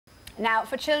Now,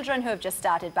 for children who have just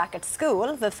started back at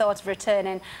school, the thought of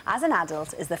returning as an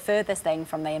adult is the furthest thing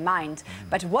from their mind.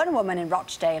 But one woman in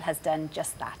Rochdale has done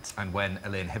just that. And when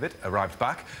Elaine Hibbert arrived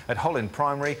back at Holland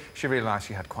Primary, she realised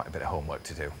she had quite a bit of homework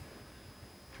to do.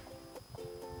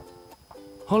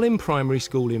 Holland Primary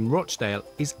School in Rochdale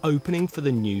is opening for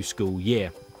the new school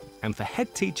year. And for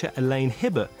head teacher Elaine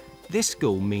Hibbert, this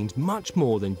school means much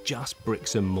more than just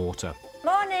bricks and mortar.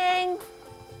 Morning!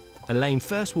 Elaine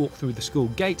first walked through the school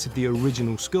gates of the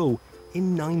original school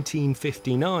in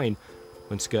 1959,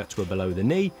 when skirts were below the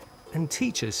knee and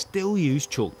teachers still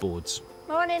used chalkboards.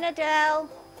 Morning, Adele.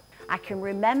 I can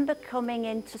remember coming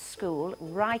into school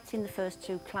right in the first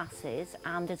 2 classes,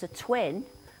 and as a twin,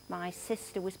 my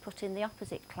sister was put in the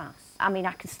opposite class. I mean,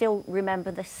 I can still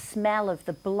remember the smell of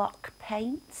the block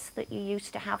paints that you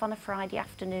used to have on a Friday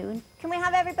afternoon. Can we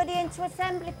have everybody into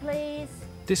assembly, please?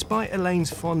 Despite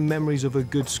Elaine's fond memories of a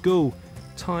good school,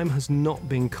 time has not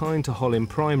been kind to Holland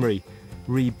Primary,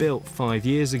 rebuilt 5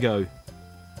 years ago.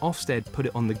 Ofsted put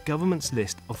it on the government's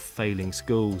list of failing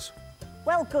schools.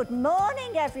 Well, good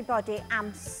morning, everybody.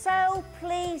 I'm so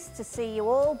pleased to see you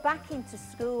all back into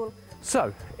school.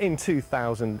 So, in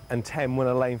 2010, when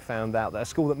Elaine found out that a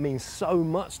school that means so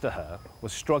much to her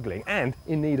was struggling and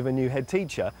in need of a new head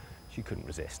teacher, she couldn't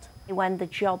resist. When the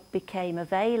job became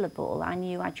available, I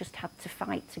knew I just had to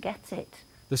fight to get it.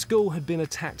 The school had been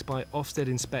attacked by Ofsted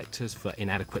inspectors for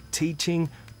inadequate teaching,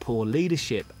 poor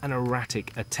leadership and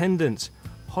erratic attendance.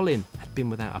 Holland had been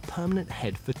without a permanent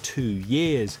head for 2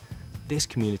 years. This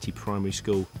community primary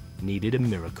school needed a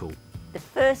miracle. The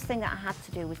first thing that I had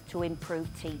to do was to improve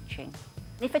teaching.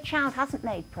 If a child hasn't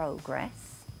made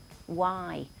progress,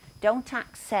 why? Don't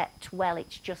accept, well,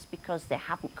 it's just because they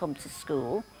haven't come to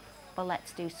school. Well,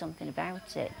 let's do something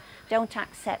about it. Don't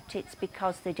accept it's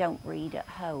because they don't read at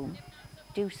home.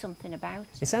 Do something about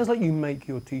it. It sounds like you make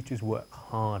your teachers work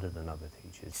harder than other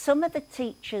teachers. Some of the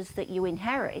teachers that you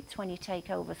inherit when you take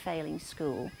over failing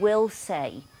school will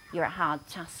say, you're a hard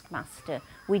taskmaster.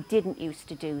 We didn't used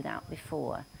to do that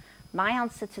before. My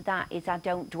answer to that is I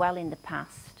don't dwell in the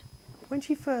past. When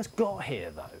she first got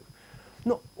here, though,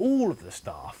 not all of the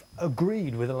staff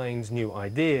agreed with Elaine's new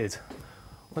ideas.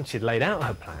 Once she'd laid out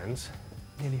her plans,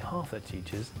 nearly half her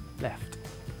teachers left.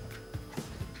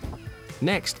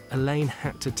 Next, Elaine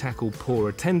had to tackle poor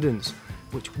attendance,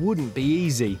 which wouldn't be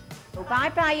easy. Oh,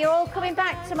 bye-bye, you're all coming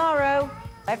back tomorrow.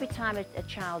 Every time a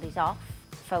child is off,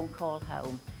 phone call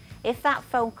home. If that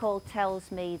phone call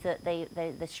tells me that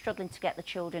they're struggling to get the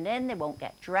children in, they won't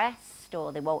get dressed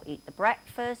or they won't eat the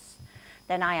breakfast,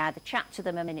 then I either chat to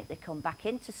them a minute they come back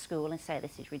into school and say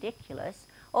this is ridiculous,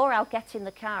 or I'll get in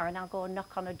the car and I'll go and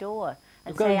knock on a door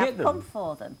and say I've come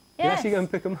for them. You actually go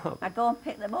and pick them up? I go and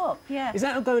pick them up, yeah. Is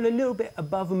that going a little bit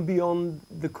above and beyond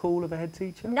the call of a head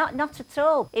teacher? Not at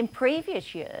all. In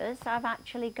previous years, I've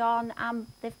actually gone,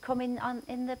 they've come in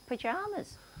the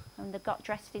pyjamas and they've got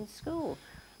dressed in school.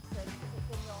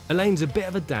 Elaine's a bit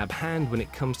of a dab hand when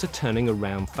it comes to turning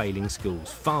around failing schools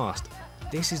fast.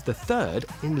 This is the 3rd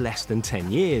in less than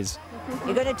 10 years.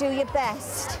 You're going to do your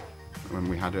best. When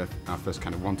we had our first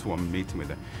kind of one-to-one meeting with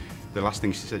her, the last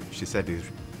thing she said is,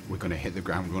 we're going to hit the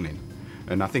ground running.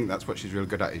 And I think that's what she's really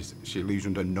good at, is she leaves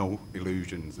under no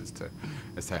illusions as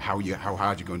to how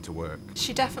hard you're going to work.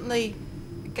 She definitely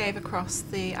gave across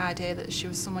the idea that she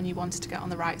was someone you wanted to get on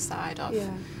the right side of.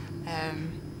 Yeah.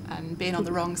 And being on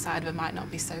the wrong side of it might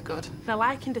not be so good. I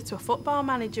likened her to a football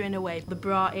manager in a way. They're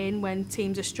brought in when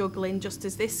teams are struggling, just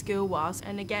as this school was,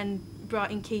 and again,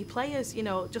 brought in key players, you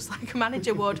know, just like a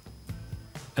manager would.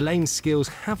 Elaine's skills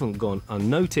haven't gone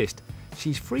unnoticed.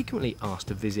 She's frequently asked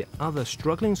to visit other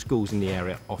struggling schools in the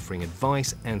area, offering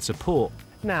advice and support.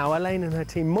 Now, Elaine and her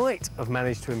team might have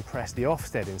managed to impress the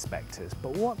Ofsted inspectors,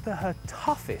 but what do her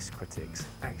toughest critics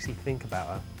actually think about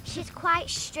her? She's quite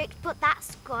strict, but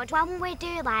that's good. When we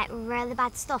do, like, really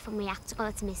bad stuff and we have to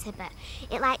go to Miss Hibbert,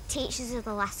 it, like, teaches us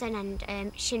the lesson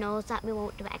and she knows that we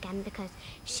won't do it again because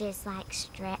she's, like,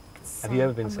 strict. So have you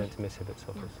ever been sent to Miss Hibbert's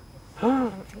office? No. I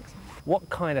don't think so. What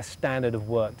kind of standard of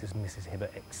work does Mrs.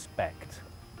 Hibbert expect?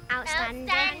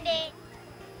 Outstanding.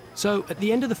 So, at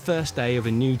the end of the first day of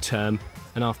a new term,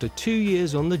 and after 2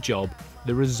 years on the job,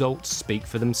 the results speak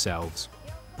for themselves.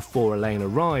 Before Elaine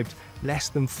arrived, less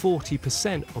than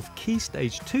 40% of Key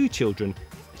Stage 2 children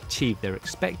achieved their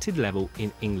expected level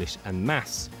in English and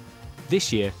maths.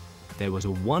 This year, there was a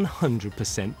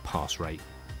 100% pass rate.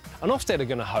 And Ofsted are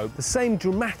going to hope the same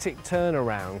dramatic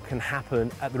turnaround can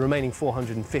happen at the remaining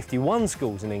 451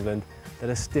 schools in England that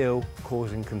are still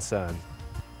causing concern.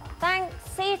 Thanks,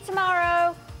 see you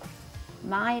tomorrow.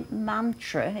 My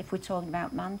mantra, if we're talking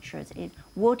about mantras, is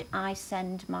would I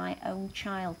send my own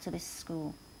child to this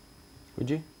school?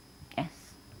 Would you?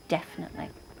 definitely.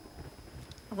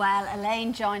 Well,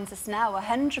 Elaine joins us now.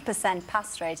 100%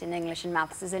 pass rate in English and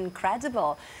maths is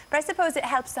incredible. But I suppose it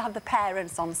helps to have the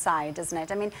parents on side, doesn't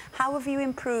it? I mean, how have you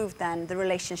improved then the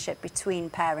relationship between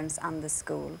parents and the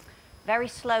school? Very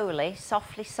slowly,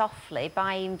 softly,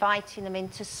 by inviting them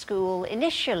into school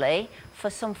initially for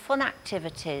some fun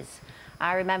activities.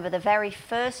 I remember the very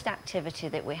first activity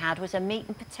that we had was a meat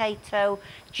and potato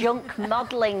junk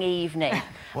modelling evening.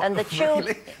 And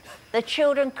the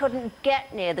children couldn't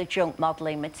get near the junk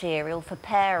modelling material for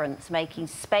parents making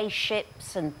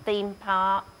spaceships and theme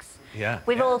parks. Yeah.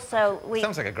 We've also...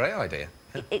 Sounds like a great idea.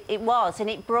 It was, and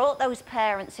it brought those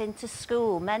parents into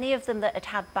school. Many of them that had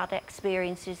had bad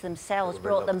experiences themselves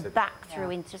brought them back through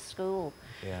into school.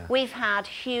 Yeah. We've had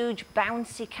huge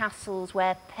bouncy castles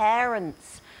where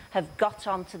parents have got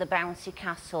onto the bouncy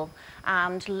castle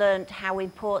and learnt how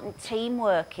important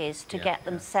teamwork is to get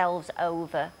themselves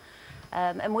over.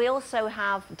 And we also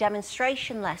have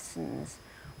demonstration lessons.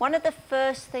 One of the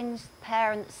first things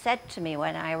parents said to me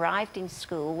when I arrived in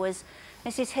school was,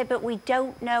 Mrs. Hibbert, we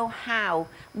don't know how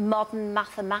modern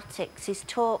mathematics is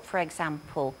taught, for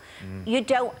example. You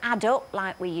don't add up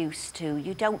like we used to.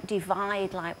 You don't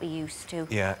divide like we used to.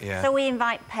 So we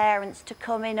invite parents to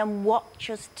come in and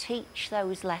watch us teach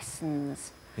those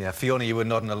lessons. Yeah, Fiona, you were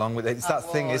nodding along with it. It's that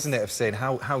thing, isn't it, of saying,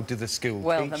 how do the school teach?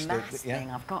 Well, the maths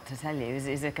thing, I've got to tell you,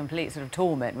 is a complete sort of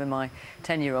torment with my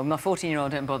 10-year-old. My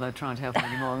 14-year-old don't bother trying to help him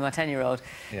anymore. My 10-year-old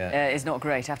is not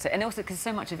great after. And also, because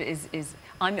so much of it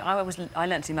I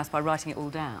learnt to do maths by writing it all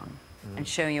down and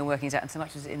showing your workings out, and so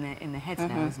much is in their heads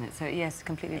now, isn't it? So, yes,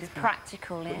 completely different.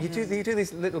 Practical, yeah. You do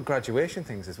these little graduation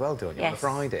things as well, don't you? Yes, on a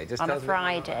Friday. Just on a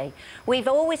Friday. We've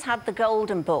always had the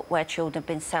Golden Book where children have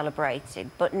been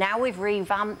celebrated, but now we've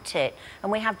revamped it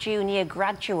and we have junior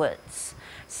graduates.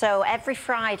 So every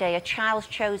Friday, a child's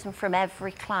chosen from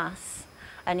every class,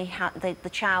 and the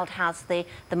child has the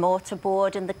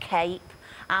mortarboard and the cape,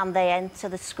 and they enter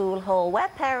the school hall where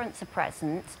parents are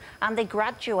present, and they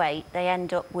graduate. They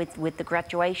end up with the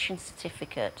graduation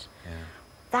certificate.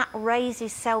 That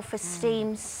raises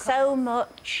self-esteem so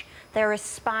much. They're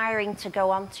aspiring to go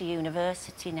on to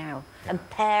university now, and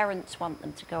parents want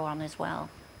them to go on as well.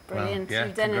 Brilliant. Well,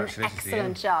 You've done an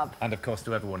excellent job. And, of course,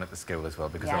 to everyone at the school as well,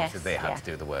 because obviously they had to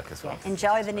do the work as well.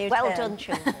 Enjoy the new term. Well done,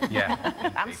 children. Yeah.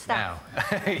 And staff.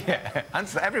 And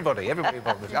everybody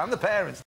involved, and the parents.